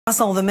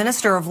Russell, the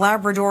Minister of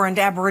Labrador and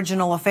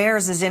Aboriginal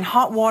Affairs, is in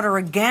hot water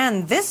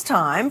again, this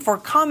time for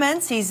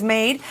comments he's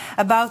made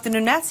about the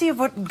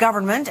Nunatsiavut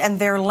government and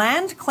their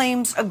land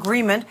claims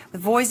agreement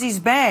with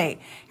Voisey's Bay.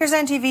 Here's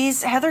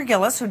NTV's Heather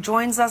Gillis, who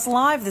joins us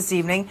live this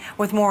evening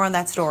with more on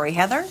that story.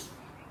 Heather?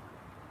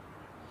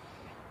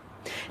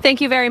 Thank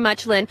you very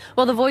much, Lynn.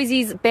 Well, the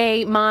Voisey's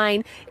Bay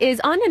mine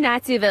is on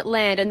Nunatsiavut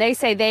land, and they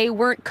say they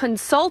weren't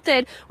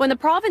consulted when the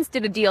province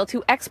did a deal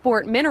to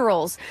export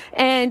minerals.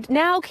 And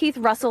now Keith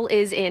Russell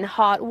is in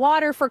hot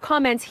water for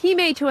comments he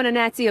made to a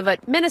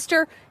Nunatsiavut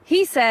minister.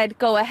 He said,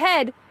 go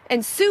ahead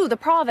and sue the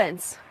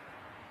province.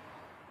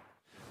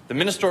 The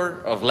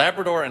Minister of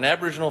Labrador and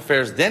Aboriginal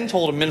Affairs then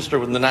told a minister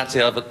with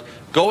Nunatsiavut,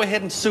 go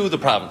ahead and sue the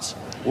province.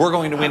 We're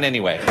going to win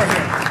anyway.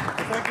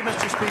 Thank you,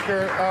 Mr.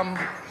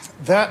 Speaker.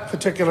 That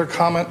particular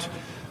comment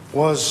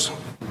was...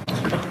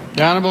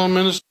 The Honourable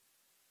Minister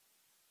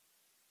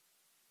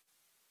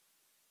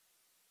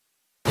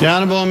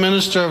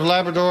of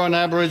Labrador and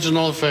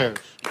Aboriginal Affairs.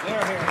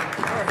 They're here.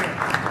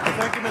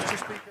 Thank you, Mr.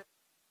 Speaker.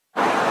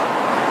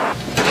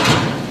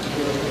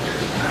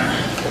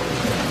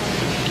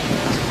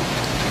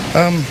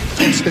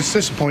 It's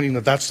disappointing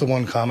that that's the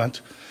one comment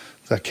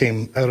that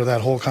came out of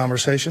that whole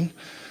conversation,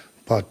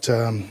 but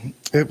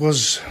it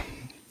was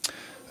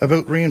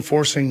about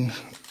reinforcing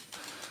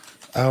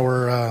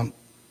our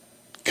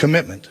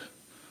commitment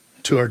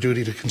to our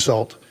duty to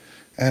consult,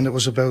 and it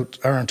was about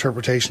our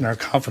interpretation, our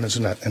confidence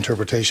in that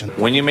interpretation.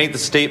 When you made the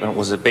statement,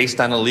 was it based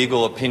on a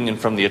legal opinion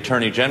from the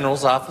Attorney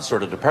General's office or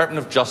the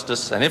Department of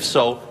Justice? And if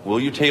so,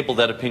 will you table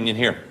that opinion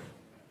here?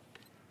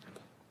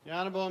 The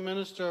Honourable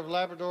Minister of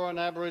Labrador and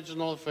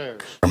Aboriginal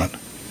Affairs. By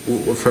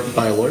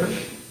a lawyer?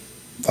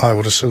 I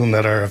would assume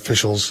that our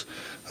officials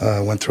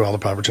went through all the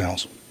proper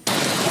channels.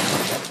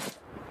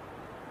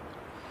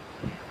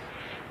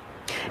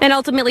 And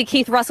ultimately,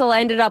 Keith Russell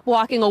ended up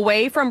walking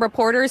away from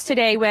reporters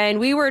today when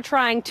we were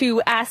trying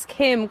to ask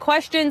him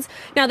questions.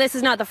 Now, this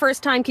is not the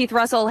first time Keith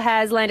Russell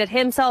has landed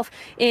himself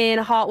in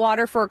hot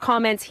water for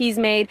comments he's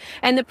made.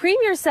 And the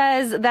Premier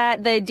says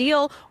that the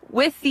deal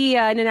with the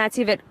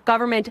Nunatsiavut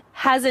government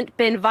hasn't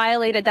been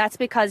violated. That's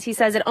because he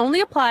says it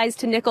only applies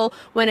to nickel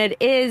when it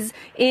is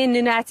in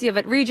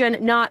Nunatsiavut region,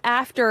 not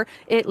after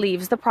it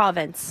leaves the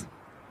province.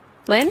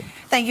 Lynn?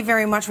 Thank you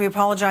very much. We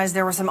apologize.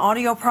 There were some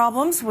audio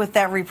problems with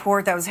that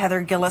report. That was Heather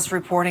Gillis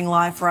reporting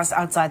live for us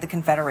outside the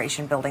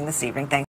Confederation building this evening. Thanks.